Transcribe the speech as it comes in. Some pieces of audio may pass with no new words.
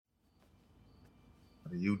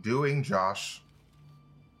What are you doing, Josh?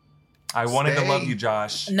 I wanted to love you,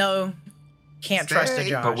 Josh. No, can't trust a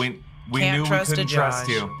Josh. But we Can't knew we trust couldn't a trust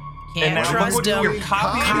Josh. you. Can't And now trust look what him. you're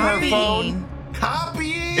copying her phone.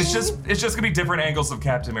 Copying. It's just gonna be different angles of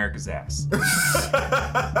Captain America's ass.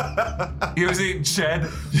 You ever see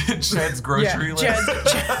Chad's grocery list?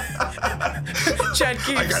 Chad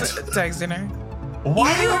keeps texting her.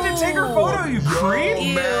 Why do you have to take her photo, you creep?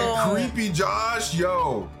 Yo, man, creepy Josh.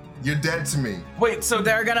 Yo, you're dead to me. Wait, so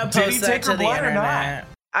They're gonna did he post that take to her the blood or internet.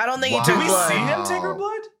 not? I don't think Wow. he Did took we blood. see him take her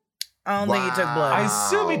blood? I don't think he took blood. I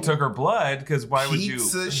assume he took her blood, because why would you?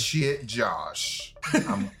 Pizza shit, Josh.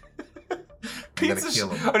 I'm Pizza gonna kill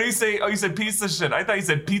shit. him. Oh, you said pizza shit. I thought you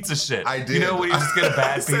said pizza shit. I did. You know when you just get a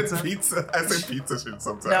bad I said pizza? pizza. I said pizza shit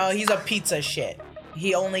sometimes. No, he's a pizza shit.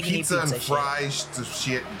 He only can pizza eat and pizza shit. fries to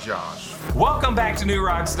shit, Josh. Welcome back to New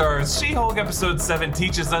Rockstars. She-Hulk episode 7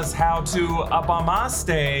 teaches us how to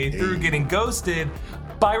apamaste through getting ghosted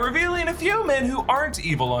by revealing a few men who aren't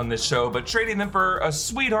evil on this show, but trading them for a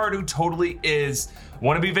sweetheart who totally is.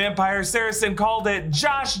 Wannabe vampire Saracen called it,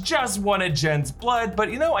 Josh just wanted Jen's blood, but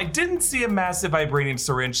I didn't see a massive vibranium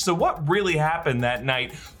syringe, so what really happened that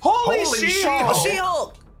night? Holy She-Hulk!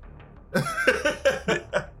 She-Hulk!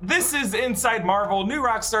 This is Inside Marvel, New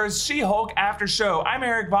Rockstars, She-Hulk After Show. I'm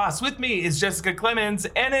Eric Voss. With me is Jessica Clemens,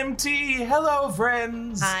 NMT. Hello,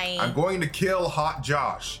 friends. Hi. I'm going to kill Hot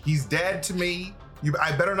Josh. He's dead to me.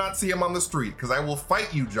 I better not see him on the street, because I will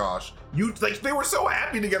fight you, Josh. They were so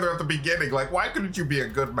happy together at the beginning. Like, why couldn't you be a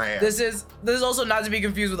good man? This is also not to be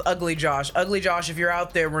confused with Ugly Josh. Ugly Josh, if you're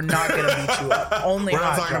out there, we're not gonna beat you up. Only We're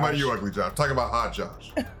not Hot talking Josh. about you, Ugly Josh. Talking about Hot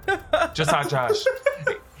Josh. Just Hot Josh.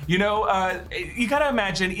 You gotta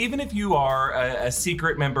imagine, even if you are a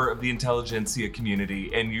secret member of the intelligentsia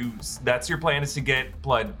community and that's your plan is to get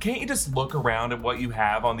blood, can't you just look around at what you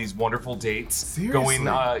have on these wonderful dates? Seriously? You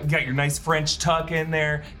got your nice French tuck in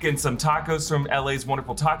there, getting some tacos from LA's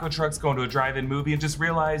wonderful taco trucks, going to a drive-in movie, and just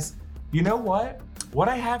realize, you know what? What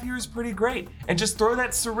I have here is pretty great. And just throw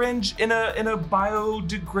that syringe in a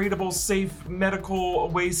biodegradable, safe medical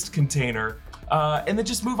waste container, and then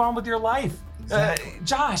just move on with your life.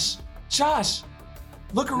 Josh,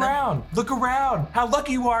 look around. How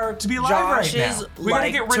lucky you are to be alive Josh right now. is We gotta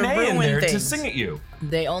get like to Renee in ruin there to things. sing at you.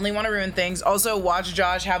 They only want to ruin things. Also, watch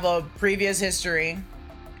Josh have a previous history.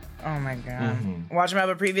 Oh my god. Watch him have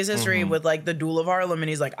a previous history with like the Duel of Harlem, and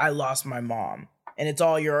he's like, I lost my mom. And it's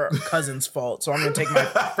all your cousin's fault. So I'm gonna take my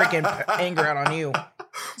freaking anger out on you.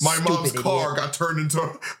 My mom's Stupid car idiot. got turned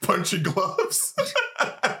into punching gloves.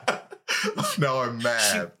 Now I'm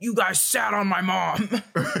mad. You guys sat on my mom.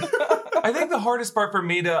 I think the hardest part for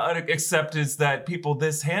me to accept is that people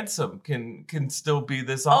this handsome can still be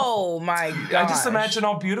this awful. Oh my god. I just imagine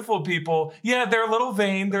all beautiful people. Yeah, they're a little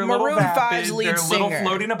vain, they're a little Maroon vapid, 5's lead they're a little singer.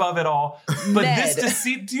 floating above it all. But this Ned.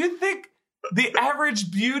 deceit, do you think the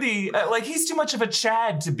average beauty, he's too much of a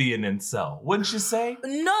Chad to be an incel, wouldn't you say?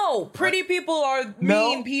 No, pretty people are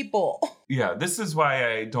mean people. Yeah, this is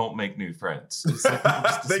why I don't make new friends. It's like people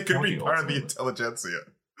just They could disappoint be you part of the ultimately. intelligentsia.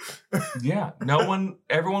 Yeah,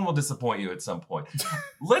 everyone will disappoint you at some point.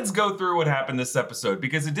 Let's go through what happened this episode,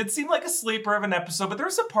 because it did seem like a sleeper of an episode, but there were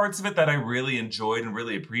some parts of it that I really enjoyed and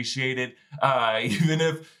really appreciated, even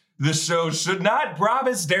if the show should not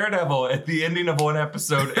promise Daredevil at the ending of one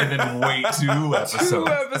episode and then wait 2 episodes. 2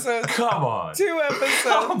 episodes. Come on. 2 episodes.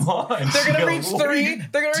 Come on. They're gonna Jill, reach what are 3. you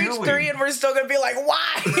They're gonna reach doing? 3, and we're still gonna be like,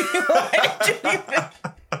 why? Why did you even?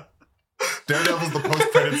 Daredevil's the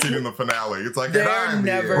post-credit scene in the finale. It's like, They're I'm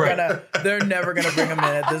never here. gonna bring him in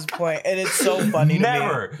at this point, and it's so funny to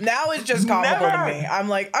Never. me. Now it's just comical Never. to me. I'm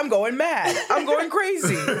like, I'm going mad. I'm going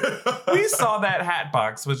crazy. We saw that hat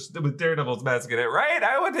box with Daredevil's mask in it, right?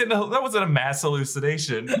 That wasn't a mass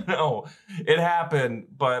hallucination. No, it happened.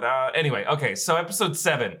 But anyway, okay, so episode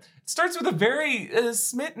 7. It starts with a very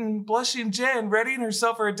smitten, blushing Jen readying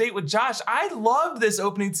herself for a date with Josh. I loved this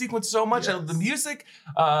opening sequence so much. I love the music.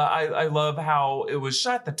 I love how it was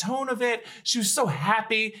shot, the tone of it. She was so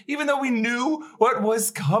happy, even though we knew what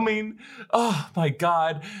was coming. Oh my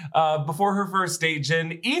God. Before her first date,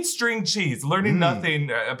 Jen eats string cheese, learning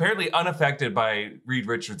nothing, apparently unaffected by Reed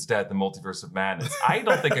Richards' death in Multiverse of Madness. I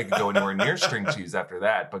don't think I could go anywhere near string cheese after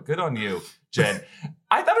that, but good on you, Jen.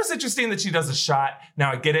 I thought it was interesting that she does a shot.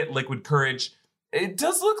 Now I get it, liquid courage. It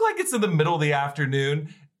does look like it's in the middle of the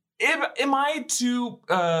afternoon. Am I too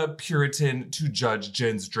Puritan to judge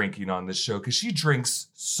Jen's drinking on this show? Because she drinks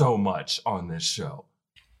so much on this show.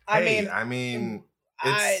 She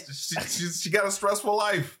got a stressful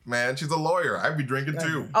life, man. She's a lawyer. I'd be drinking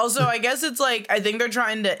too. Also, I guess it's like, I think they're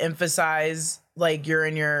trying to emphasize like you're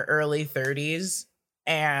in your early 30s,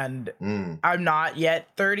 and I'm not yet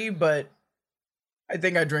 30, but I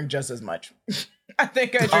think I drink just as much. I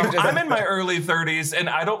think I drink just I'm in my early 30s, and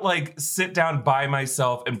I don't like sit down by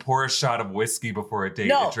myself and pour a shot of whiskey before a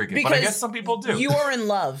date and drink it. But I guess some people do. You are in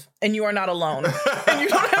love, and you are not alone. And you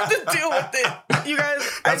don't have to deal with it. You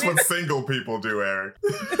guys. That's what single people do, Eric.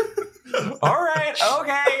 All right,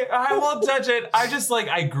 okay, I won't judge it.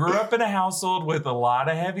 I grew up in a household with a lot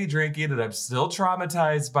of heavy drinking, and I'm still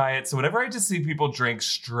traumatized by it. So whenever I just see people drink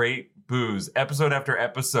straight booze, episode after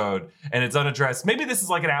episode, and it's unaddressed, maybe this is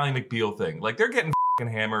like an Ally McBeal thing. Like, they're getting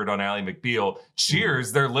hammered on Ally McBeal.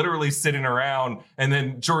 Cheers, they're literally sitting around, and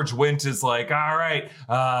then George Wendt is like, all right,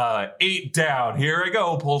 8 down, here I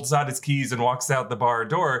go, pulls out his keys and walks out the bar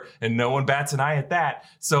door, and no one bats an eye at that.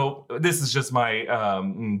 So this is just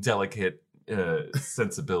my delicate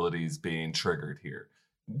sensibilities being triggered here.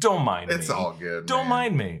 Don't mind me. It's all good, Don't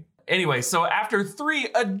mind me. Anyway, so after 3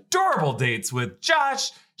 adorable dates with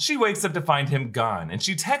Josh, she wakes up to find him gone, and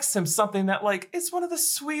she texts him something that, is one of the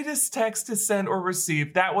sweetest texts to send or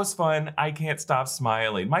receive. That was fun. I can't stop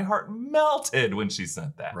smiling. My heart melted when she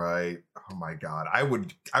sent that. Right. Oh my God. I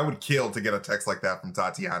would kill to get a text like that from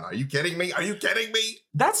Tatiana. Are you kidding me? Are you kidding me?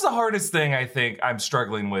 That's the hardest thing I think I'm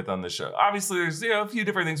struggling with on the show. Obviously, there's a few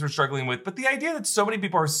different things we're struggling with, but the idea that so many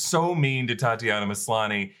people are so mean to Tatiana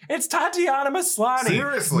Maslany. It's Tatiana Maslany.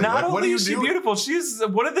 Seriously. Not only is she beautiful, she's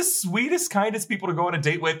one of the sweetest, kindest people to go on a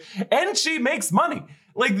date with, and she makes money.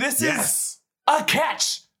 This is a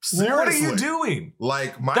catch. Seriously. What are you doing?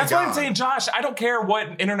 That's why I'm saying, Josh, I don't care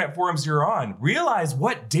what internet forums you're on. Realize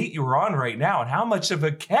what date you're on right now and how much of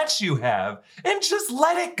a catch you have, and just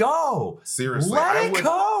let it go. Seriously. Let it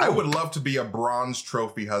go. I would love to be a bronze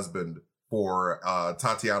trophy husband for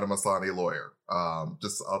Tatiana Maslany lawyer.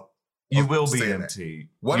 You will be MT.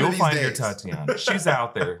 You'll find your Tatiana. She's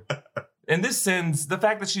out there. And this sends, the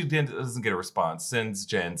fact that she doesn't get a response, sends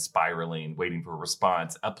Jen spiraling, waiting for a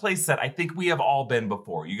response. A place that I think we have all been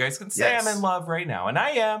before. You guys can say I'm in love right now. And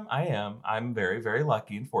I am. I'm very, very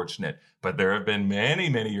lucky and fortunate. But there have been many,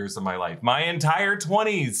 many years of my life. My entire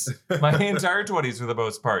 20s. My entire 20s for the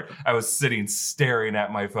most part. I was sitting, staring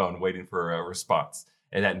at my phone, waiting for a response.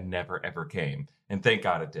 And that never, ever came. And thank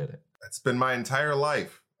God it did it. It's been my entire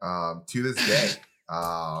life to this day.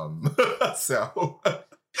 So...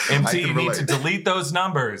 MT, you need to delete those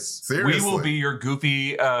numbers. Seriously. We will be your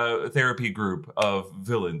goofy therapy group of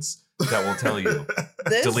villains that will tell you.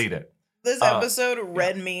 Delete it. This episode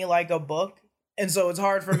read me like a book, and so it's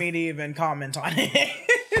hard for me to even comment on it.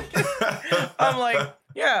 I'm like,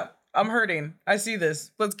 yeah, I'm hurting. I see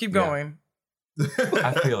this. Let's keep going.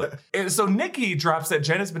 I feel it. And so Nikki drops that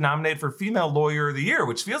Jen has been nominated for Female Lawyer of the Year,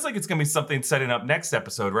 which feels like it's going to be something setting up next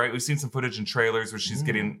episode, right? We've seen some footage and trailers where she's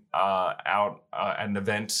getting out at an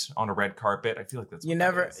event on a red carpet. I feel like that's you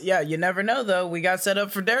never know though. We got set up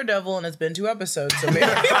for Daredevil, and it's been 2 episodes, so maybe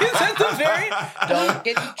it's at the very. Don't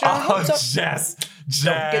get your hopes up. Jess.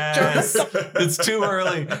 It's too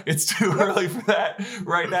early. It's too early for that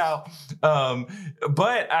right now.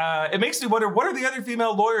 But it makes me wonder, what are the other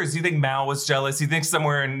female lawyers? Do you think Mal was jealous? You think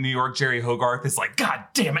somewhere in New York, Jerry Hogarth is like, God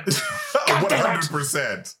damn it.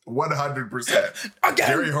 100%. 100%. Again.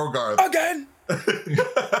 Jerry Hogarth. Again.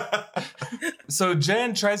 So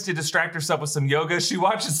Jen tries to distract herself with some yoga. She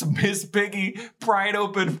watches some Miss Piggy pried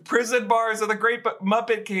open prison bars of the Great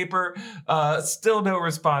Muppet Caper. Still no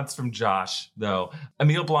response from Josh, though.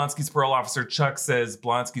 Emil Blonsky's parole officer Chuck says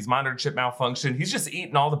Blonsky's monitor chip malfunctioned. He's just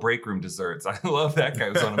eating all the break room desserts. I love that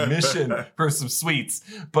guy. Who's on a mission for some sweets.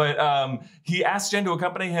 But he asked Jen to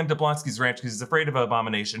accompany him to Blonsky's ranch because he's afraid of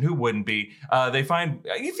Abomination. Who wouldn't be? You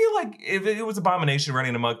feel like if it was Abomination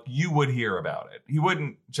running amok, you would hear about it. He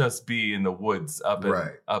wouldn't just be in the woods up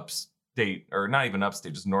in upstate, or not even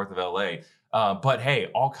upstate, just north of LA. But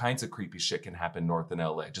hey, all kinds of creepy shit can happen north in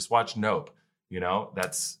LA. Just watch Nope.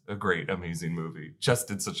 That's a great, amazing movie. Just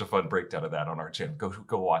did such a fun breakdown of that on our channel.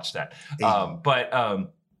 Go watch that.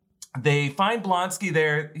 They find Blonsky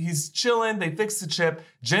there. He's chilling. They fix the chip.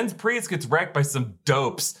 Jen's Prius gets wrecked by some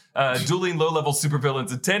dopes, dueling low-level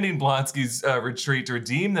supervillains attending Blonsky's retreat to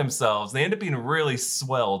redeem themselves. They end up being really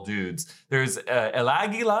swell dudes. There's El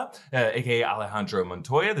Aguila, a.k.a. Alejandro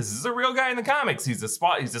Montoya. This is a real guy in the comics. He's a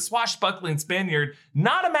swashbuckling Spaniard,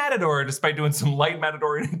 not a matador, despite doing some light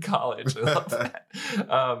matadoring in college. I love that.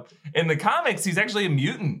 In the comics, he's actually a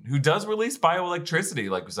mutant who does release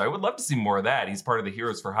bioelectricity. So I would love to see more of that. He's part of the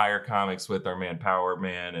Heroes for Hire comics with our man Power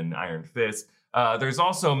Man and Iron Fist. There's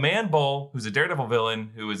also Man Bull, who's a Daredevil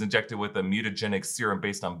villain who is injected with a mutagenic serum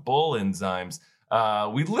based on bull enzymes.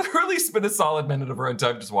 We literally spent a solid minute of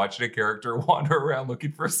runtime just watching a character wander around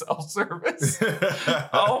looking for self-service.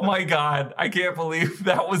 Oh my God. I can't believe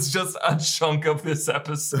that was just a chunk of this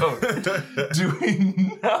episode.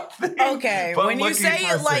 Doing nothing. Okay, when you say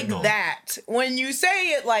it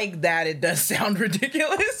like that, it does sound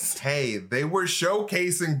ridiculous. Hey, they were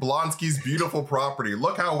showcasing Blonsky's beautiful property.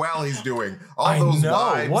 Look how well he's doing. I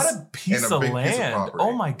know. What a piece of land.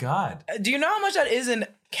 Oh my God. Do you know how much that is in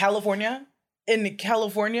California? In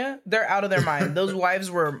California, they're out of their mind. Those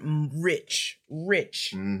wives were rich.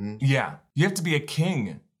 Mm-hmm. Yeah. You have to be a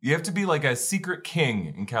king. You have to be like a secret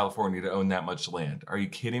king in California to own that much land. Are you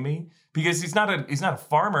kidding me? Because he's not a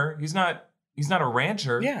farmer. He's not a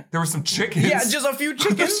rancher. Yeah. There were some chickens. Yeah, just a few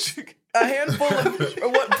chickens. A handful of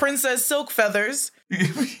what Princess Silk feathers.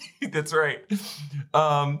 That's right.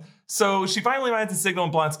 So she finally finds a signal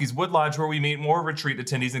in Blonsky's Wood Lodge where we meet more retreat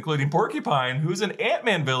attendees, including Porcupine, who's an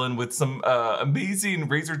Ant-Man villain with some amazing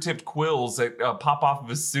razor-tipped quills that pop off of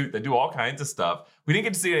his suit that do all kinds of stuff. We didn't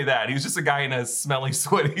get to see any of that. He was just a guy in a smelly,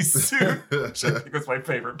 sweaty suit, which I think was my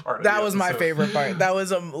favorite part. That was my favorite part. That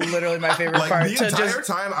was literally my favorite part. The entire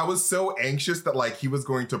time, I was so anxious that he was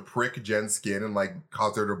going to prick Jen's skin and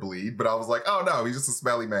cause her to bleed. But I was like, oh no, he's just a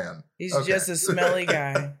smelly man. He's just a smelly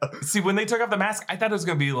guy. See, when they took off the mask, I thought it was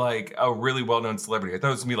going to be a really well-known celebrity. I thought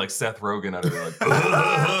it was going to be Seth Rogen out of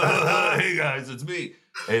there, hey guys, it's me.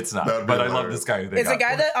 It's not, but I love this guy. It's a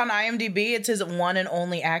guy that on IMDb, it's his one and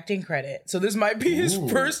only acting credit. So this might be his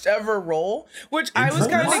first ever role, which I was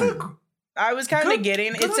kind of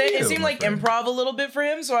getting. It seemed like improv a little bit for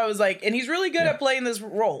him. So I was like, and he's really good at playing this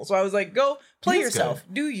role. So I was like, go play yourself.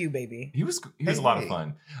 Good. Do you, baby? He was a lot of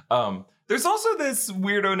fun. There's also this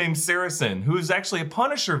weirdo named Saracen, who is actually a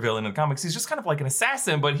Punisher villain in comics. He's just kind of like an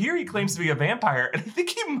assassin, but here he claims to be a vampire. And I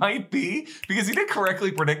think he might be, because he did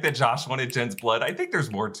correctly predict that Josh wanted Jen's blood. I think there's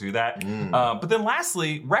more to that. But then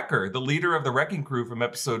lastly, Wrecker, the leader of the Wrecking Crew from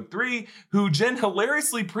episode 3, who Jen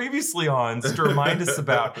hilariously previously on to remind us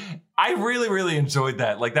about. I really, really enjoyed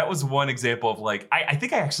that. That was one example of I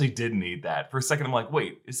think I actually did need that. For a second, I'm like,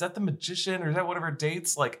 wait, is that the magician or is that one of her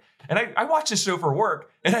dates? And I watched the show for work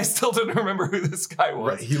and I still didn't remember who this guy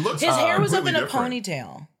was. Right. He looks his hair was up in different. A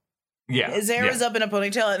ponytail. Yeah. His hair was up in a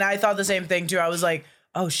ponytail and I thought the same thing too. I was like,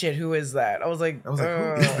 oh shit, who is that? I was like, who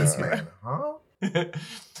is this man?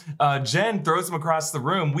 Huh? Jen throws him across the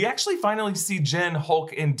room. We actually finally see Jen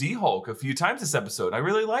Hulk and De-Hulk a few times this episode. I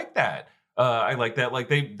really like that. I like that.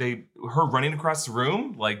 Her running across the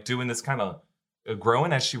room, doing this kind of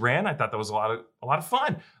growing as she ran. I thought that was a lot of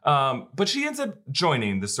fun. But she ends up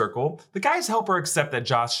joining the circle. The guys help her accept that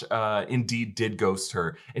Josh indeed did ghost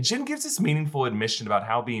her. And Jen gives this meaningful admission about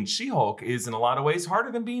how being She-Hulk is in a lot of ways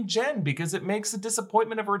harder than being Jen because it makes the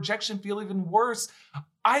disappointment of rejection feel even worse.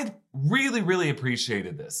 I really, really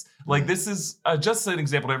appreciated this. This is just an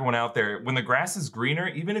example to everyone out there. When the grass is greener,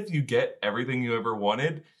 even if you get everything you ever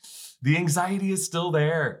wanted, the anxiety is still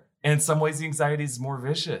there. And in some ways, the anxiety is more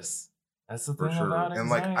vicious. That's the thing about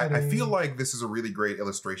anxiety. And I feel like this is a really great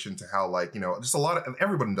illustration to how, just a lot of,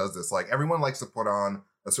 everyone does this. Everyone likes to put on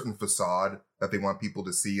a certain facade that they want people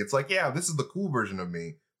to see. It's this is the cool version of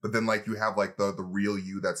me. But then, you have, the real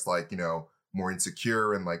you that's, more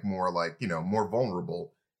insecure and, more, more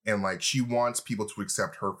vulnerable. And, she wants people to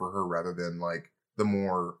accept her for her rather than, the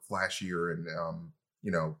more flashier and,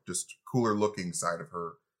 just cooler looking side of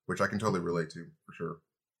her. Which I can totally relate to, for sure.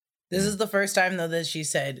 This is the first time, though, that she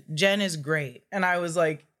said, Jen is great. And I was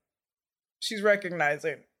like, she's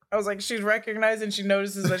recognizing. I was like, she's recognizing. She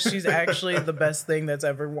notices that she's actually the best thing that's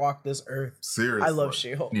ever walked this earth. Seriously. I love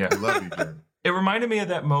She-Hulk. Yeah. I love you, Jen. It reminded me of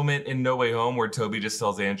that moment in No Way Home where Toby just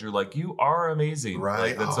tells Andrew, you are amazing.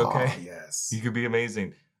 Right. That's okay. Yes. You could be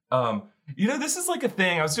amazing. This is a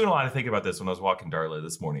thing. I was doing a lot of thinking about this when I was walking Darla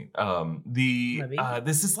this morning.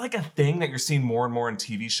 This is a thing that you're seeing more and more in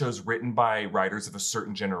TV shows written by writers of a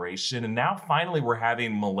certain generation. And now finally we're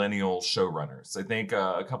having millennial showrunners. I think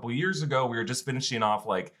a couple of years ago, we were just finishing off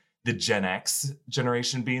the Gen X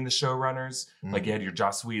generation being the showrunners. You had your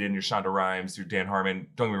Joss Whedon, your Shonda Rhimes, your Dan Harmon.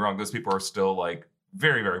 Don't get me wrong, those people are still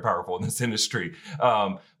very, very powerful in this industry.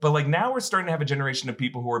 But now we're starting to have a generation of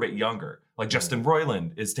people who are a bit younger. Justin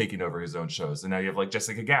Roiland is taking over his own shows. And now you have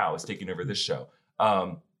Jessica Gao is taking over this show.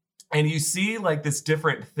 And you see this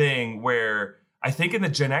different thing where I think in the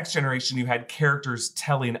Gen X generation, you had characters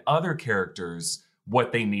telling other characters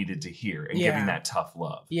what they needed to hear and giving that tough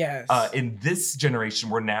love. Yes. In this generation,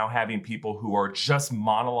 we're now having people who are just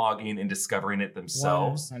monologuing and discovering it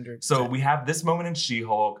themselves. 100%. So we have this moment in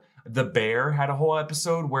She-Hulk. The Bear had a whole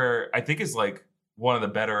episode where I think is one of the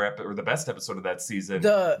better or the best episode of that season.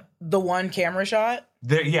 The one camera shot.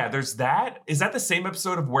 There's that. Is that the same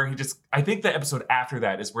episode of where I think the episode after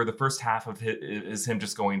that is where the first half of it is him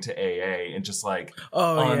just going to AA and just like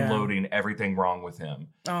unloading everything wrong with him.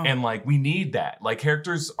 And like, we need that. Like,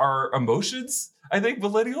 characters are emotions. I think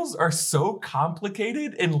millennials are so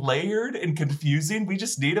complicated and layered and confusing. We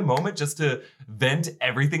just need a moment just to vent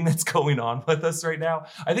everything that's going on with us right now.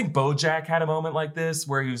 I think BoJack had a moment like this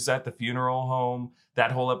where he was at the funeral home,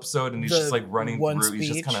 that whole episode, and he's just like running through. Speech. He's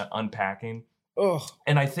just kind of unpacking. Ugh.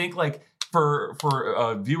 And I think like for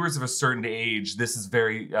viewers of a certain age, this is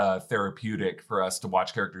very therapeutic for us to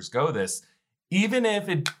watch characters go this. Even if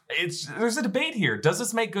there's a debate here. Does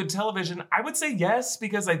this make good television? I would say yes,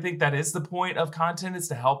 because I think that is the point of content, is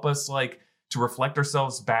to help us like to reflect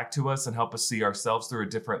ourselves back to us and help us see ourselves through a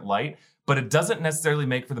different light. But it doesn't necessarily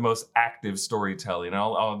make for the most active storytelling.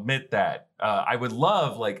 I'll admit that. I would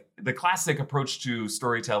love, like, the classic approach to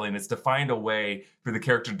storytelling is to find a way for the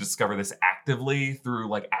character to discover this actively through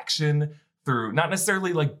like action, through not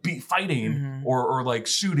necessarily like fighting or like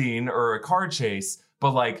shooting or a car chase,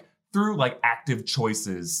 but like through like active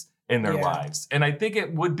choices in their lives. And I think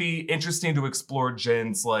it would be interesting to explore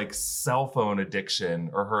Jen's like cell phone addiction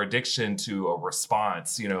or her addiction to a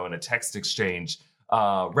response, you know, in a text exchange,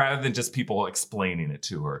 rather than just people explaining it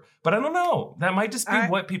to her. But I don't know. That might just be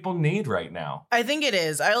what people need right now. I think it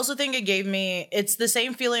is. I also think it's the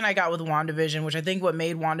same feeling I got with WandaVision, which I think what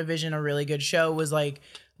made WandaVision a really good show was like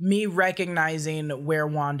me recognizing where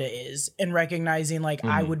Wanda is and recognizing like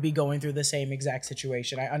I would be going through the same exact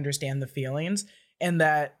situation. I understand the feelings, and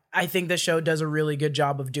that I think the show does a really good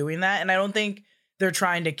job of doing that. And I don't think they're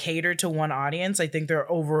trying to cater to one audience. I think they're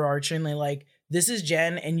overarchingly like, this is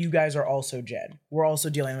Jen and you guys are also Jen. We're also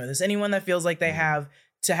dealing with this. Anyone that feels like they have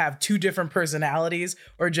to have two different personalities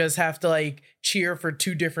or just have to like cheer for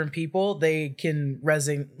two different people, they can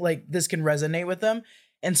this can resonate with them.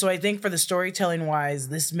 And so I think for the storytelling wise,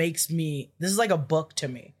 this is like a book to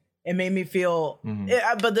me. It made me feel,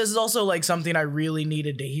 but this is also like something I really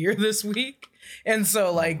needed to hear this week. And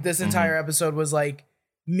so like this entire episode was like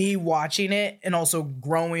me watching it and also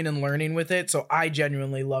growing and learning with it. So I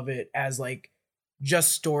genuinely love it as like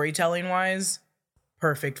just storytelling wise,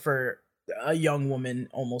 perfect for a young woman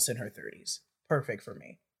almost in her 30s. Perfect for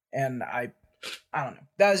me. And I don't know.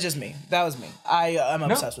 That was just me. That was me. I'm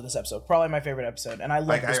obsessed with this episode. Probably my favorite episode. And I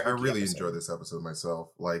love this I really enjoy this episode myself.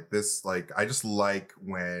 Like this, like I just like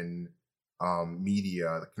when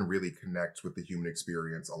media can really connect with the human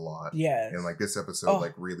experience a lot. Yeah. And like this episode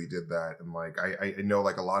like really did that. And like I know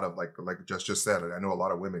like a lot of like just said it, I know a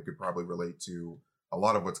lot of women could probably relate to a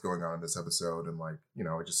lot of what's going on in this episode. And like, you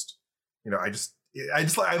know,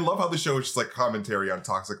 I love how the show is just like commentary on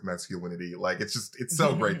toxic masculinity. Like it's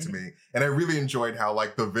so great to me. And I really enjoyed how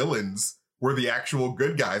like the villains were the actual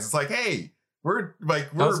good guys. It's like, hey, we're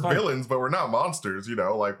villains, but we're not monsters, you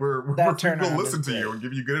know, like we're people listen to you and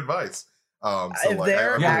give you good advice. So if like,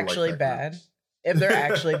 they're really actually bad, if they're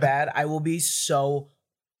actually bad, I will be so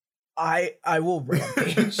I will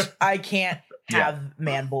rampage. I can't have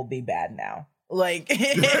Manbull be bad now. Like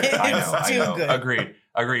it's too good.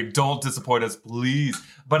 Agreed. Don't disappoint us, please.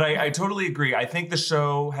 But I totally agree. I think the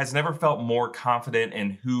show has never felt more confident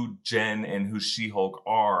in who Jen and who She-Hulk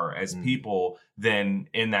are as people than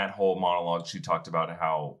in that whole monologue. She talked about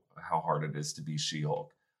how hard it is to be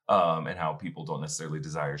She-Hulk, and how people don't necessarily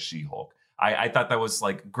desire She-Hulk. I thought that was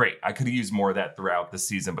like great. I could have used more of that throughout the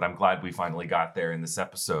season, but I'm glad we finally got there in this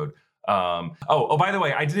episode. By the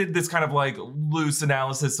way, I did this kind of like loose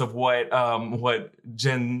analysis of what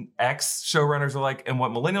Gen X showrunners are like and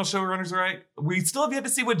what millennial showrunners are like. We still have yet to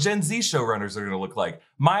see what Gen Z showrunners are going to look like.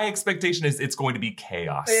 My expectation is it's going to be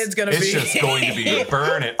chaos. It's just going to be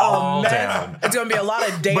burn it all down. It's going to be a lot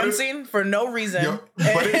of dancing for no reason.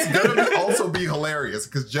 But it's going to also be hilarious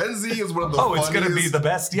because Gen Z is one of the funniest it's going to be the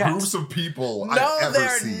best yet. Groups of people I've ever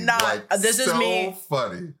seen. Not. Like, this is me.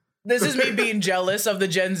 Funny. This is me being jealous of the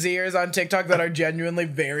Gen Zers on TikTok that are genuinely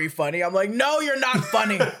very funny. I'm like, no, you're not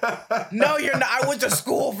funny. No, you're not. I went to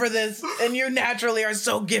school for this, and you naturally are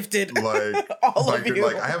so gifted. Like, all of you.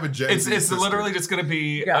 Like, I have a Gen Z It's literally just going to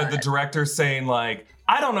be the director saying, like,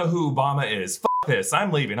 I don't know who Obama is. F this.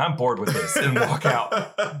 I'm leaving. I'm bored with this. And walk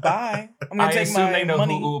out. Bye. I'm going to take assume my they know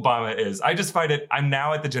money. who Obama is. I just find it. I'm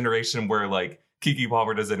now at the generation where, like, Keke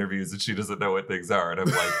Palmer does interviews and she doesn't know what things are. And I'm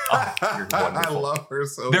like, oh, you're wonderful. I love her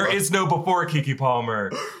so much. There is no before Keke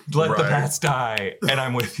Palmer. Let the past die. And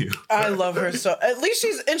I'm with you. I love her so. At least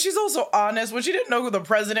she's also honest. When she didn't know who the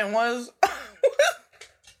president was,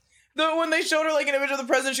 when they showed her like an image of the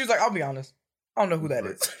president, she was like, I'll be honest. I don't know who that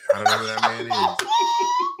is. I don't know who that man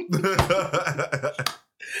is.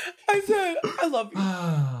 I said, I love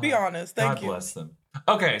you. Be honest. Thank God you. bless them.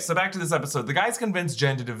 Okay, so back to this episode. The guys convince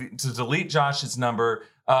Jen to delete Josh's number.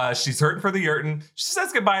 She's hurting for the yurtin. She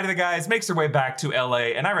says goodbye to the guys, makes her way back to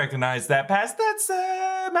LA, and I recognize that pass. That's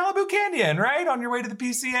Malibu Canyon, right? On your way to the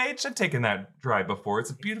PCH. I've taken that drive before.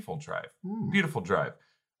 It's a beautiful drive. Beautiful drive.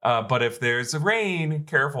 But if there's rain,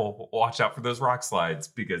 careful, watch out for those rock slides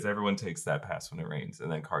because everyone takes that pass when it rains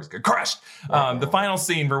and then cars get crushed. The final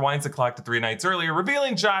scene rewinds the clock to 3 nights earlier,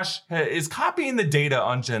 revealing Josh is copying the data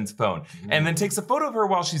on Jen's phone and then takes a photo of her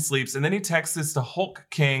while she sleeps. And then he texts this to Hulk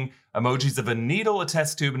King, emojis of a needle, a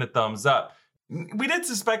test tube, and a thumbs up. We did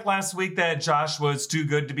suspect last week that Josh was too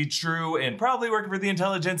good to be true and probably working for the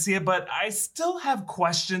intelligentsia, but I still have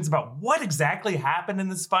questions about what exactly happened in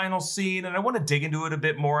this final scene, and I want to dig into it a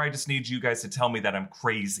bit more. I just need you guys to tell me that I'm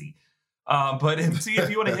crazy. But MT, if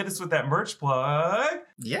you want to hit us with that merch plug.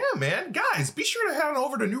 Yeah, man. Guys, be sure to head on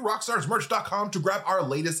over to newrockstarsmerch.com to grab our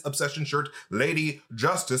latest Obsession shirt, Lady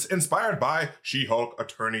Justice, inspired by She-Hulk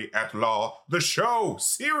Attorney at Law, the show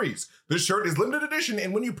series. This shirt is limited edition,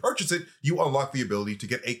 and when you purchase it, you unlock the ability to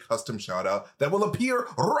get a custom shout-out that will appear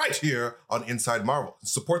right here on Inside Marvel.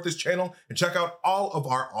 Support this channel and check out all of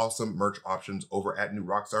our awesome merch options over at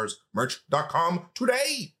newrockstarsmerch.com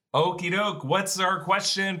today. Okie doke. What's our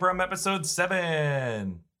question from episode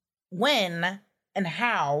 7? When and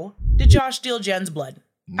how did Josh steal Jen's blood?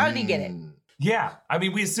 How did he get it? Yeah, I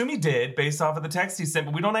mean, we assume he did based off of the text he sent,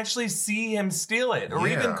 but we don't actually see him steal it or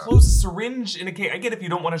even close a syringe in a case. I get if you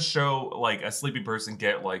don't want to show like a sleeping person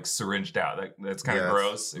get like syringed out. That's kind of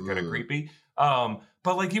gross and kind of creepy.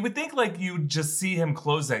 But like you would think like you'd just see him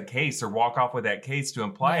close that case or walk off with that case to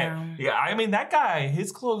imply it. Yeah, I mean, that guy,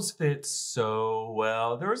 his clothes fit so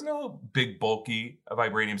well. There was no big bulky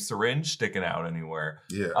vibranium syringe sticking out anywhere.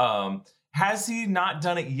 Yeah. Has he not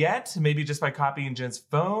done it yet? Maybe just by copying Jen's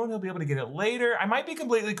phone, he'll be able to get it later. I might be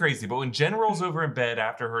completely crazy, but when Jen rolls over in bed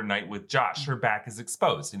after her night with Josh, her back is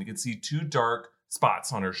exposed and you can see 2 dark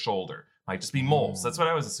spots on her shoulder. Might just be moles. That's what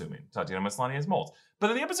I was assuming. Tatiana Maslany has moles. But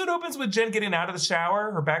then the episode opens with Jen getting out of the shower.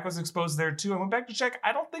 Her back was exposed there too. I went back to check.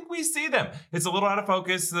 I don't think we see them. It's a little out of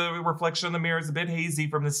focus. The reflection on the mirror is a bit hazy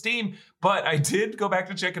from the steam. But I did go back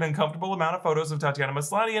to check an uncomfortable amount of photos of Tatiana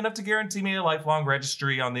Maslany, enough to guarantee me a lifelong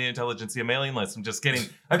registry on the Intelligentsia mailing list. I'm just kidding.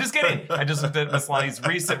 I just looked at Maslany's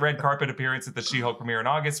recent red carpet appearance at the She-Hulk premiere in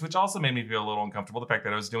August, which also made me feel a little uncomfortable, the fact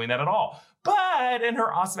that I was doing that at all. But in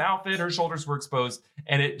her awesome outfit, her shoulders were exposed,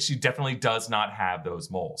 and she definitely does not have those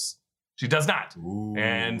moles. She does not. Ooh.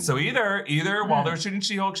 And so either while they were shooting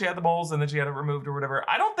She-Hulk, she had the moles and then she had it removed or whatever.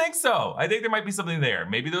 I don't think so. I think there might be something there.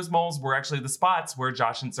 Maybe those moles were actually the spots where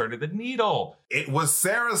Josh inserted the needle. It was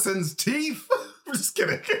Saracen's teeth. I'm just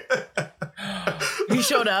kidding. He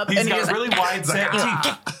showed up He's and got he just really wide set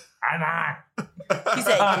teeth. he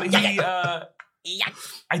said,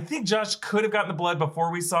 I think Josh could have gotten the blood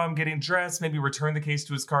before we saw him getting dressed, maybe returned the case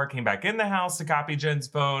to his car, came back in the house to copy Jen's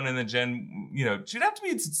phone, and then Jen, she'd have to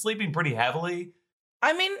be sleeping pretty heavily.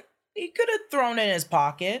 I mean, he could have thrown it in his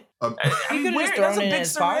pocket. He could have just thrown it in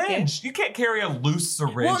his pocket. You can't carry a loose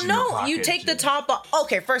syringe in your pocket. Well, no, you take the top off.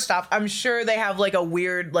 Okay, first off, I'm sure they have like a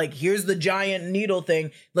weird, like, here's the giant needle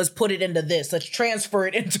thing. Let's put it into this. Let's transfer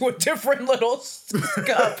it into a different little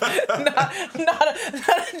cup. not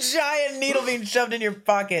a giant needle being shoved in your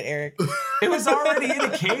pocket, Eric. It was already in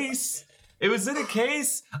a case. It was in a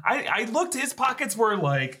case. I looked, his pockets were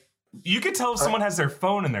like, you could tell if someone has their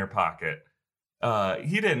phone in their pocket.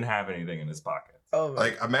 He didn't have anything in his pocket. Oh,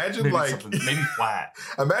 like imagine maybe flat.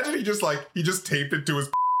 Imagine he just taped it to his.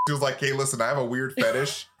 He was like, "Hey, listen, I have a weird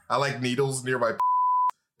fetish. I like needles near my.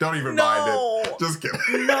 Don't even mind it. Just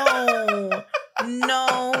kidding.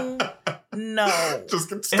 No. Just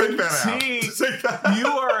stick that out. You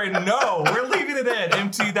are a no. We're leaving it in.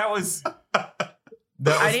 MT, that was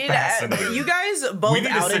fascinating. You guys both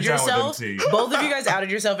outed yourself. Both of you guys outed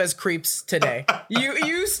yourself as creeps today.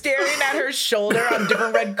 You staring at her shoulder on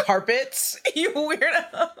different red carpets. You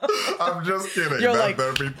weirdo. I'm just kidding. You're like,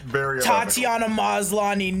 that'd be very Tatiana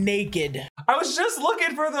Maslany naked. I was just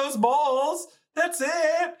looking for those balls. That's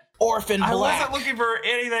it. Orphan Black. I wasn't looking for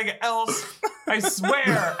anything else. I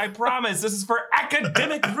swear. I promise. This is for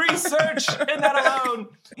academic research and that alone.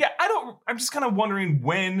 Yeah, I'm just kind of wondering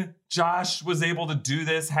when Josh was able to do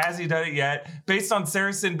this. Has he done it yet? Based on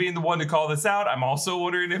Saracen being the one to call this out, I'm also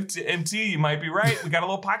wondering if MT, you might be right. We got a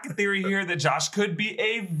little pocket theory here that Josh could be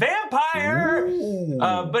a vampire.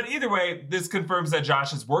 But either way, this confirms that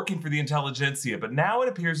Josh is working for the Intelligentsia. But now it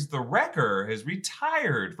appears that the Wrecker has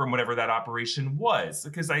retired from whatever that operation was.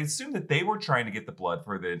 Because I assume that they were trying to get the blood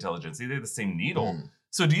for the Intelligentsia. They had the same needle.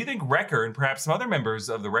 So do you think Wrecker and perhaps some other members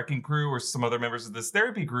of the Wrecking Crew or some other members of this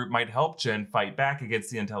therapy group might help Jen fight back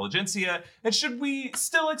against the Intelligentsia? And should we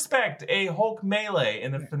still expect a Hulk melee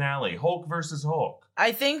in the finale? Hulk versus Hulk?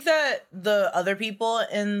 I think that the other people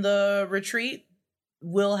in the retreat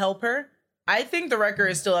will help her. I think the Wrecker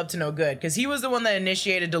is still up to no good because he was the one that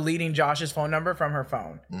initiated deleting Josh's phone number from her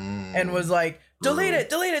phone and was like, delete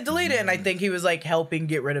it. And I think he was like helping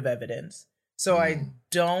get rid of evidence. So I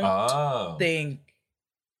don't think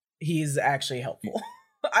he's actually helpful.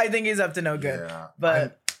 I think he's up to no good. Yeah.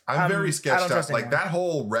 But I'm very sketched out. Like that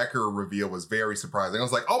whole Wrecker reveal was very surprising. I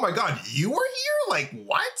was like, oh my God, you were here? Like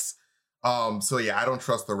what? So yeah, I don't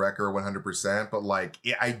trust the Wrecker 100%, but like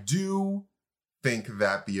I do think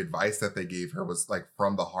that the advice that they gave her was like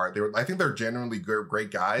from the heart. I think they're genuinely good,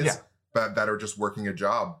 great guys, but that are just working a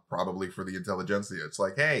job probably for the Intelligentsia. It's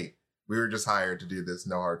like, hey, we were just hired to do this.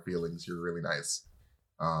 No hard feelings. You're really nice.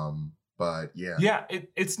 But yeah. Yeah,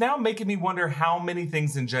 it's now making me wonder how many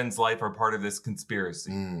things in Jen's life are part of this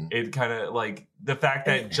conspiracy. It kind of like the fact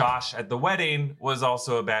that Josh at the wedding was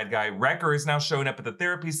also a bad guy. Wrecker is now showing up at the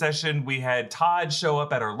therapy session. We had Todd show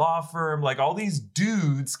up at her law firm. Like all these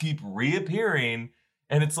dudes keep reappearing.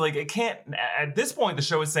 And it's like, it can't, at this point, the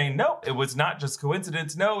show is saying, no, it was not just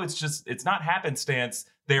coincidence. No, it's not happenstance.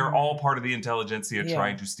 They're all part of the Intelligentsia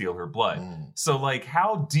trying to steal her blood. So like,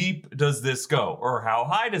 how deep does this go? Or how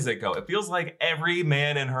high does it go? It feels like every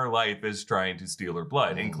man in her life is trying to steal her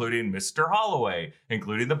blood, including Mr. Holloway,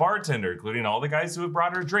 including the bartender, including all the guys who have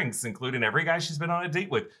brought her drinks, including every guy she's been on a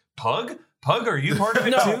date with. Pug, are you part of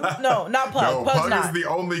it too? No, not Pug. No, Pug's Pug not. is the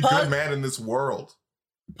only good man in this world.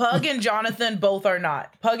 Pug and Jonathan both are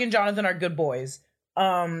not. Pug and Jonathan are good boys.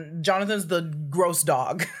 Jonathan's the gross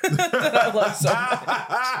dog that I love so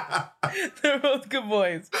much. They're both good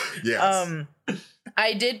boys. Yes.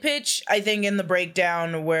 I did pitch, I think, in the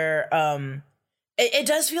breakdown where it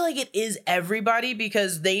does feel like it is everybody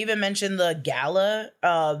because they even mentioned the gala,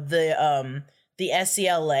 the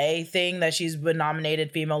SCLA thing that she's been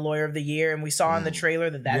nominated Female Lawyer of the Year. And we saw in the trailer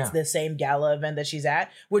that that's the same gala event that she's at,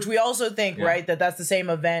 which we also think, right, that that's the same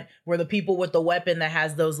event where the people with the weapon that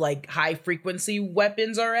has those like high frequency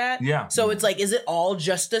weapons are at. Yeah. So it's like, is it all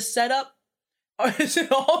just a setup? Or is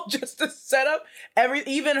it all just a setup?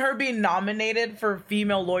 Even her being nominated for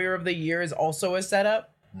Female Lawyer of the Year is also a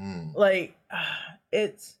setup. Like,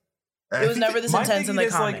 it was never this intense in the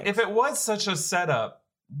comics. Like, if it was such a setup,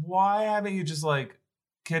 why haven't you just like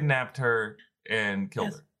kidnapped her and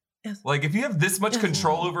killed her? Yes. Like if you have this much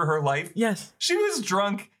control over her life, she was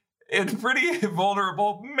drunk and pretty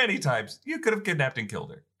vulnerable many times. You could have kidnapped and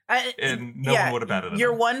killed her, and no one would have batted it.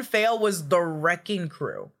 Your one fail was the Wrecking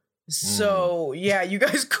Crew. So yeah, you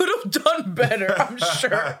guys could have done better. I'm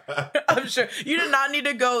sure. I'm sure you did not need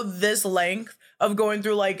to go this length of going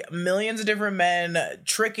through like millions of different men,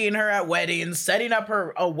 tricking her at weddings, setting up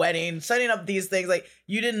a wedding, setting up these things. Like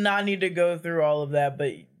you did not need to go through all of that,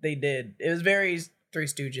 but they did. It was very Three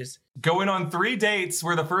Stooges. Going on 3 dates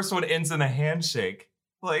where the first one ends in a handshake.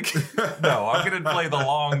 Like, no, I'm going to play the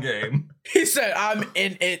long game. He said, I'm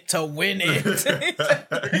in it to win it.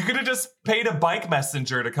 You could have just paid a bike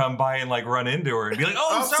messenger to come by and like run into her and be like,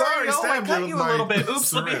 oh, sorry, I cut you a little bit.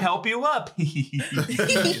 Oops, let me help you up.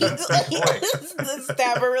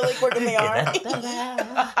 Stab her really quick in the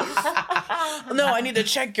arm. No, I need to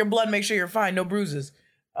check your blood, make sure you're fine. No bruises.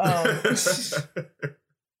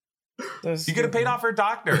 You could have paid off her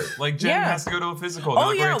doctor. Like Jen has to go to a physical.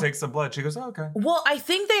 And where he takes some blood. She goes, oh, okay. Well, I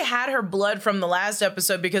think they had her blood from the last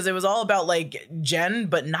episode because it was all about like Jen,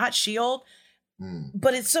 but not She-Hulk.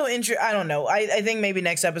 But it's so interesting. I don't know. I think maybe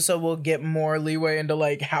next episode we'll get more leeway into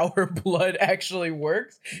like how her blood actually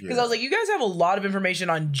works. Because I was like, you guys have a lot of information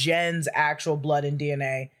on Jen's actual blood and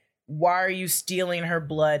DNA. Why are you stealing her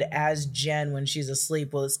blood as Jen when she's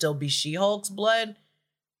asleep? Will it still be She-Hulk's blood?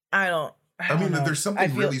 I mean, there's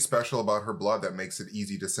something really special about her blood that makes it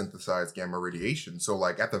easy to synthesize gamma radiation. So,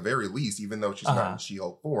 like, at the very least, even though she's not in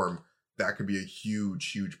She-Hulk form, that could be a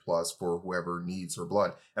huge, huge plus for whoever needs her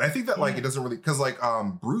blood. And I think that, like, it doesn't really... Because, like,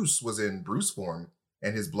 Bruce was in Bruce form,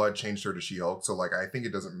 and his blood changed her to She-Hulk. So, like, I think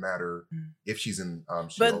it doesn't matter if she's in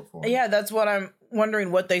She-Hulk form. Yeah, that's what I'm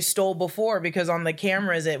wondering, what they stole before. Because on the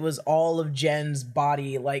cameras, it was all of Jen's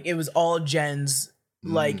body. Like, it was all Jen's,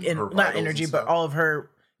 like, not energy, but all of her...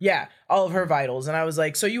 Yeah, all of her vitals. And I was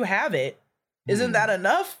like, so you have it. Isn't that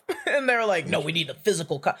enough? And they were like, no, we need the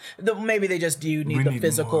physical. Maybe they just do need the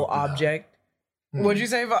physical object. What'd you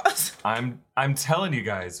say, Voss? I'm telling you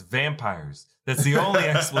guys, vampires. That's the only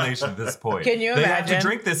explanation at this point. Can you imagine? They have to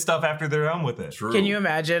drink this stuff after they're done with it. True. Can you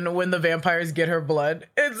imagine when the vampires get her blood?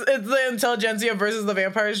 It's the Intelligentsia versus the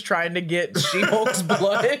vampires trying to get She-Hulk's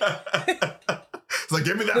blood. It's like,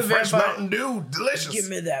 give me that The fresh vampire. Mountain Dew, delicious. Give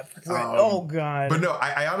me that. Oh god. But no,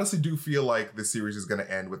 I honestly do feel like the series is going to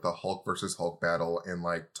end with the Hulk versus Hulk battle, and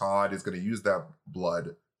like Todd is going to use that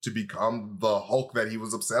blood to become the Hulk that he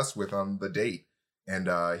was obsessed with on the date, and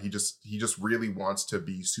he just really wants to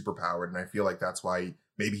be superpowered, and I feel like that's why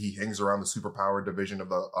maybe he hangs around the superpowered division of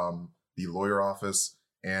the lawyer office,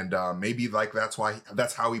 and maybe like that's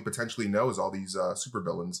how he potentially knows all these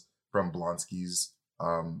supervillains from Blonsky's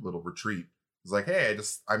little retreat. It's like, hey,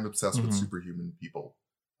 I'm obsessed with superhuman people.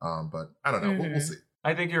 But I don't know. We'll see.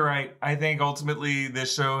 I think you're right. I think ultimately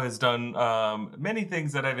this show has done many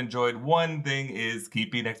things that I've enjoyed. One thing is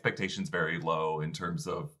keeping expectations very low in terms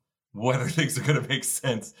of whether things are going to make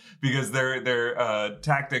sense, because their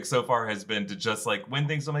tactic so far has been to just like, when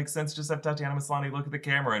things don't make sense, just have Tatiana Maslany look at the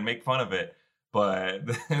camera and make fun of it. But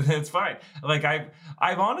it's fine. Like I've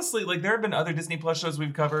honestly, like, there have been other Disney Plus shows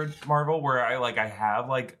we've covered, Marvel, where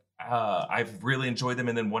I've really enjoyed them,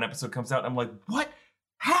 and then one episode comes out and I'm like, what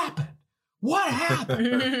happened? What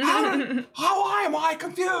happened? How am I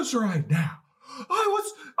confused right now?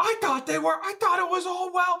 I thought it was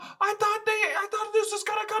all well. I thought this was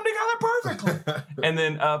gonna come together perfectly. And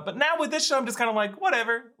then but now with this show, I'm just kind of like,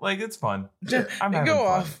 whatever. Like, it's fun. I'm having fun.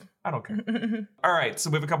 off. I don't care. All right,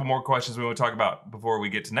 so we have a couple more questions we want to talk about before we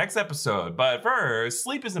get to next episode. But first,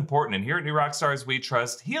 sleep is important, and here at New Rockstars, we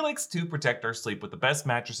trust Helix to protect our sleep with the best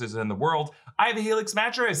mattresses in the world. I have a Helix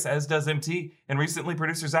mattress, as does MT, and recently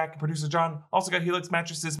producer Zach and producer John also got Helix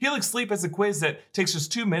mattresses. Helix Sleep is a quiz that takes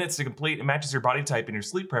just 2 minutes to complete and matches your body type and your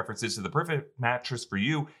sleep preferences to the perfect mattress for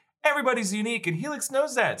you. Everybody's unique, and Helix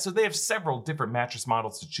knows that, so they have several different mattress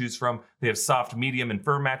models to choose from. They have soft, medium, and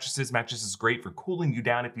firm mattresses. Mattress is great for cooling you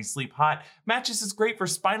down if you sleep hot. Mattress is great for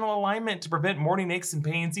spinal alignment to prevent morning aches and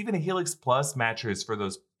pains. Even a Helix Plus mattress for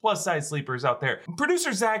those plus-size sleepers out there.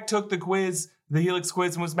 Producer Zach took the Helix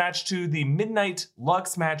quiz, and was matched to the Midnight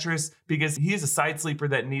Luxe mattress because he is a side sleeper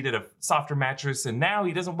that needed a softer mattress, and now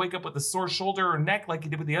he doesn't wake up with a sore shoulder or neck like he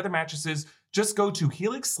did with the other mattresses. Just go to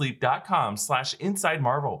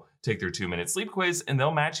helixsleep.com/InsideMarvel. Take their 2-minute sleep quiz, and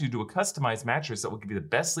they'll match you to a customized mattress that will give you the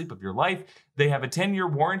best sleep of your life. They have a 10-year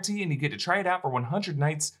warranty, and you get to try it out for 100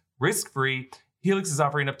 nights risk-free. Helix is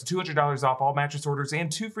offering up to $200 off all mattress orders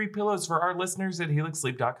and 2 free pillows for our listeners at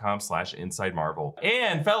helixsleep.com/InsideMarvel.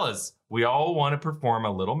 And fellas, we all want to perform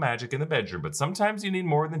a little magic in the bedroom, but sometimes you need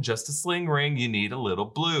more than just a sling ring. You need a little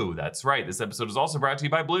blue. That's right. This episode is also brought to you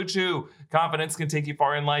by Blue Chew. Confidence can take you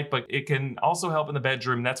far in life, but it can also help in the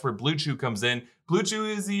bedroom. That's where Blue Chew comes in. Blue Chew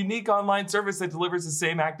is a unique online service that delivers the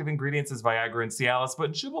same active ingredients as Viagra and Cialis, but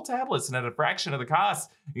in chewable tablets and at a fraction of the cost.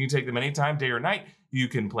 You can take them anytime, day or night. You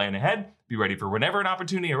can plan ahead, be ready for whenever an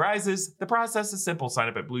opportunity arises. The process is simple. Sign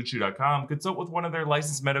up at BlueChew.com, consult with one of their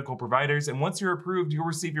licensed medical providers, and once you're approved, you'll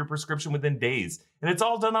receive your prescription within days. And it's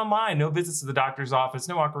all done online. No visits to the doctor's office,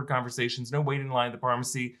 no awkward conversations, no waiting in line at the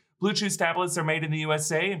pharmacy. Blue Chew's tablets are made in the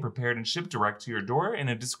USA and prepared and shipped direct to your door in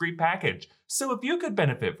a discreet package. So if you could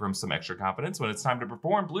benefit from some extra confidence when it's time to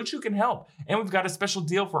perform, Blue Chew can help. And we've got a special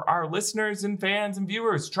deal for our listeners and fans and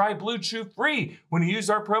viewers. Try Blue Chew free when you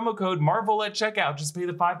use our promo code MARVEL at checkout. Just pay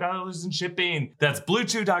the $5 in shipping. That's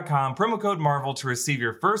BlueChew.com, promo code MARVEL to receive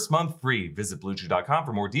your first month free. Visit BlueChew.com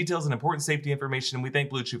for more details and important safety information. And we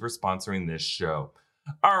thank Blue Chew for sponsoring this show.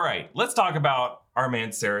 All right, let's talk about our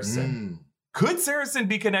man Saracen. Could Saracen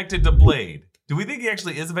be connected to Blade? Do we think he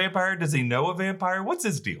actually is a vampire? Does he know a vampire? What's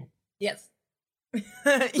his deal? Yes.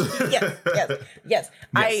 yes.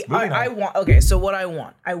 I want. Okay, so what I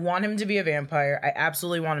want him to be a vampire. I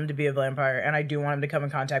absolutely want him to be a vampire, and I do want him to come in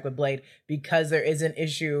contact with Blade because there is an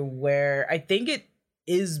issue where I think it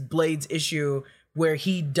is Blade's issue where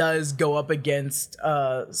he does go up against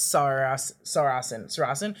Saracen.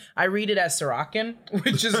 I read it as Sarakin,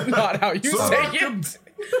 which is not how you say it.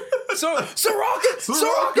 So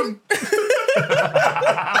Sarakin.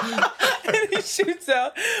 And he shoots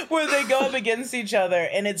out where they go up against each other,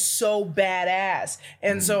 and it's so badass.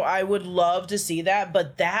 And so I would love to see that,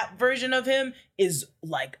 but that version of him is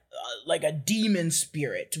like a demon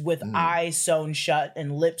spirit with eyes sewn shut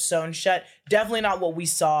and lips sewn shut. Definitely not what we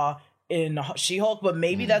saw in She-Hulk, but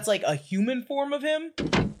maybe that's like a human form of him.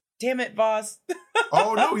 Damn it, Voss.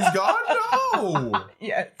 Oh, no, he's gone? No.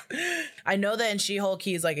 Yes. I know that in She-Hulk,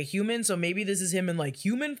 he's like a human, so maybe this is him in like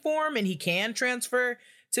human form and he can transfer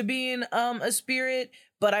to being a spirit.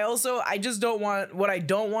 But I just don't want, what I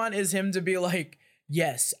don't want is him to be like,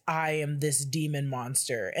 yes, I am this demon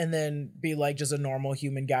monster, and then be like just a normal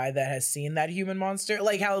human guy that has seen that human monster.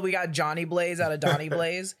 Like how we got Johnny Blaze out of Donnie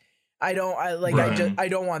Blaze. I don't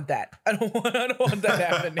want that. I don't want that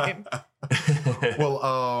happening.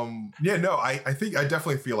 Yeah, no, I think I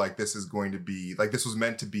definitely feel like this is going to be like this was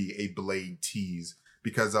meant to be a Blade tease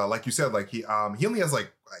because like you said, like he only has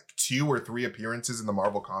like 2 or 3 appearances in the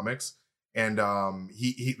Marvel comics, and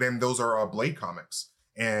he then those are Blade comics,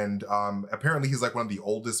 and apparently he's like one of the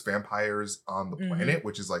oldest vampires on the planet,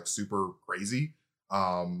 which is like super crazy.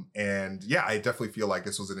 And yeah, I definitely feel like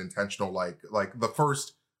this was an intentional like the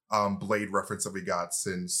first Blade reference that we got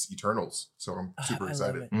since Eternals, so I'm super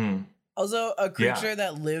excited. Also, a creature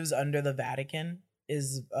that lives under the Vatican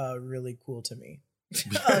is really cool to me.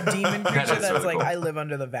 A demon creature that's really like, cool. I live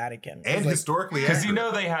under the Vatican. And like, historically because you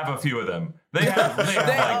know they have a few of them. They have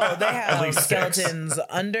at least skeletons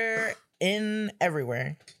under, in,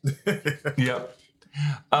 everywhere. Yep.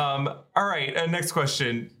 All right, next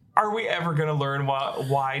question. Are we ever going to learn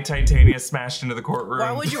why Titania smashed into the courtroom?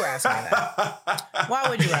 Why would you ask me that? Why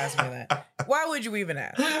would you ask me that? Why would you even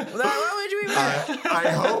ask? Why would you even ask? I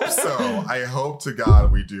hope so. I hope to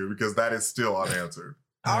God we do, because that is still unanswered.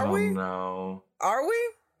 Are we? No. Are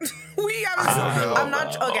we? We haven't. I'm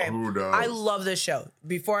not. Okay. Who knows? I love this show.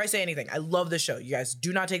 Before I say anything, I love this show. You guys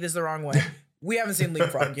do not take this the wrong way. We haven't seen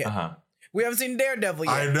Leapfrog yet. We haven't seen Daredevil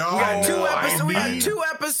yet. I know. We got 2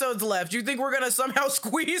 episodes left. You think we're gonna somehow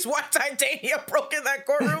squeeze why Titania broke in that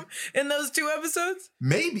courtroom in those 2 episodes?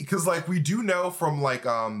 Maybe, because like we do know from like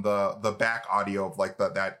the back audio of like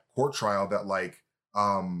that court trial that like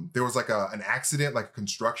there was like an accident, like a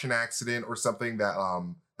construction accident or something that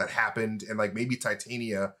that happened, and like maybe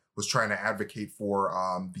Titania was trying to advocate for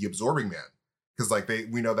the Absorbing Man, because like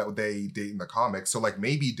we know that they date in the comics, so like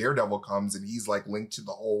maybe Daredevil comes and he's like linked to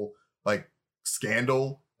the whole like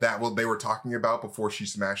scandal that they were talking about before she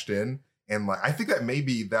smashed in, and like I think that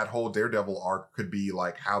maybe that whole Daredevil arc could be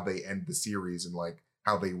like how they end the series and like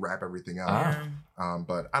how they wrap everything up.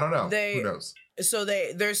 But I don't know. Who knows? So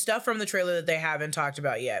there's stuff from the trailer that they haven't talked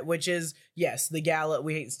about yet, which is, yes, the gala.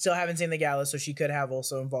 We still haven't seen the gala, so she could have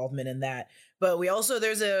also involvement in that. But we also,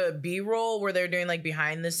 there's a B-roll where they're doing like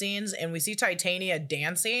behind the scenes, and we see Titania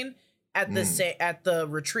dancing at the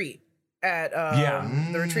retreat. At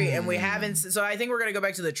the retreat, and we haven't, so I think we're gonna go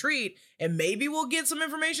back to the retreat and maybe we'll get some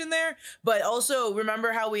information there. But also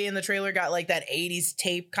remember how we in the trailer got like that 80s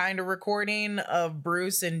tape kind of recording of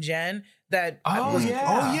Bruce and Jen that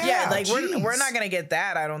like we're not gonna get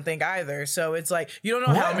that, I don't think, either. So it's like, you don't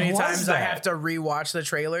know how many times I have to rewatch the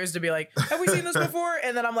trailers to be like, have we seen this before?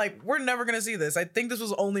 And then I'm like, we're never gonna see this. I think this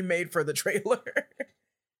was only made for the trailer.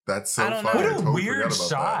 That's so funny. What a weird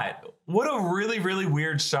shot. What a really, really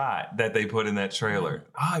weird shot that they put in that trailer.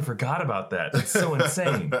 Oh, I forgot about that. That's so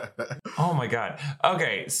insane. Oh my God.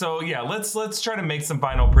 Okay, so yeah, let's try to make some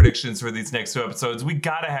final predictions for these next 2 episodes. We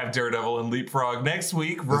gotta have Daredevil and Leapfrog next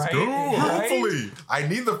week, right? Let's go. Right? Hopefully. I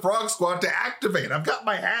need the Frog Squad to activate. I've got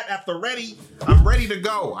my hat at the ready. I'm ready to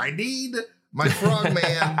go. I need my Frog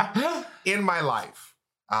Man in my life.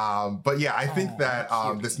 But yeah, I think that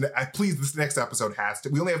this next episode has to.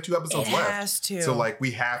 We only have 2 episodes left. It has to. So like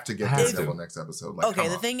we have to get Daredevil next episode. Like, okay,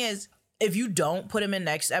 the thing is, if you don't put him in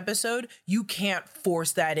next episode, you can't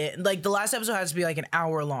force that in. Like the last episode has to be like an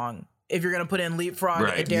hour long. If you're gonna put in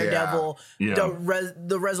Leapfrog and Daredevil,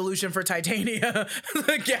 the resolution for Titania,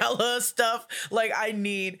 the gala stuff. Like I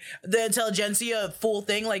need the Intelligentsia full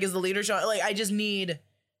thing. Like is the leadership. Like I just need.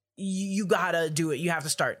 You gotta do it. You have to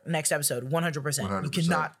start next episode 100%. You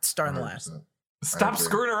cannot start in the last. Stop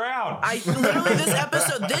screwing around. I literally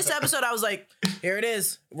this episode I was like, here it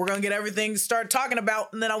is. We're gonna get everything start talking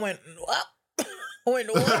about, and then I went, what?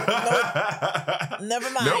 Nope,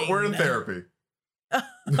 never mind. Nope, we're in therapy.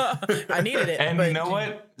 I needed it. And you know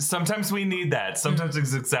what? Sometimes we need that. Sometimes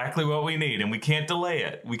it's exactly what we need, and we can't delay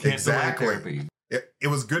it. We can't delay therapy. It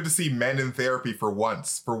was good to see men in therapy for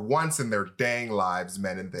once in their dang lives,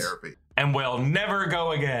 men in therapy. And we'll never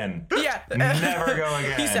go again. Yeah. Never go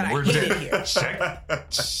again. He said, I hate it here.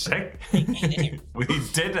 Check. We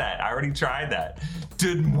did that. I already tried that.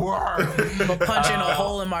 Didn't work. But punching a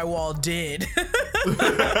hole in my wall did.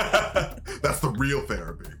 That's the real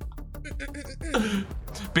therapy.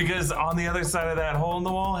 Because on the other side of that hole in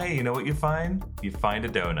the wall, hey, you know what you find? You find a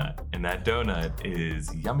donut. And that donut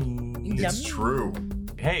is yummy. It's true.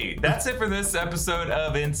 Hey, that's it for this episode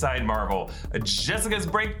of Inside Marvel. Jessica's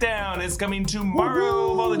Breakdown is coming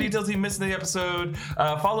tomorrow. All the details you missed in the episode.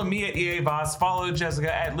 Follow me at EA Boss. Follow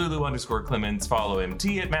Jessica at Lulu_Clemens. Follow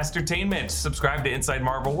MT at Mastertainment. Subscribe to Inside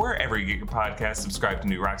Marvel wherever you get your podcast. Subscribe to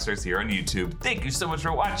New Rockstars here on YouTube. Thank you so much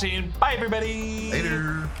for watching. Bye, everybody.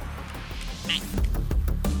 Later. Bye.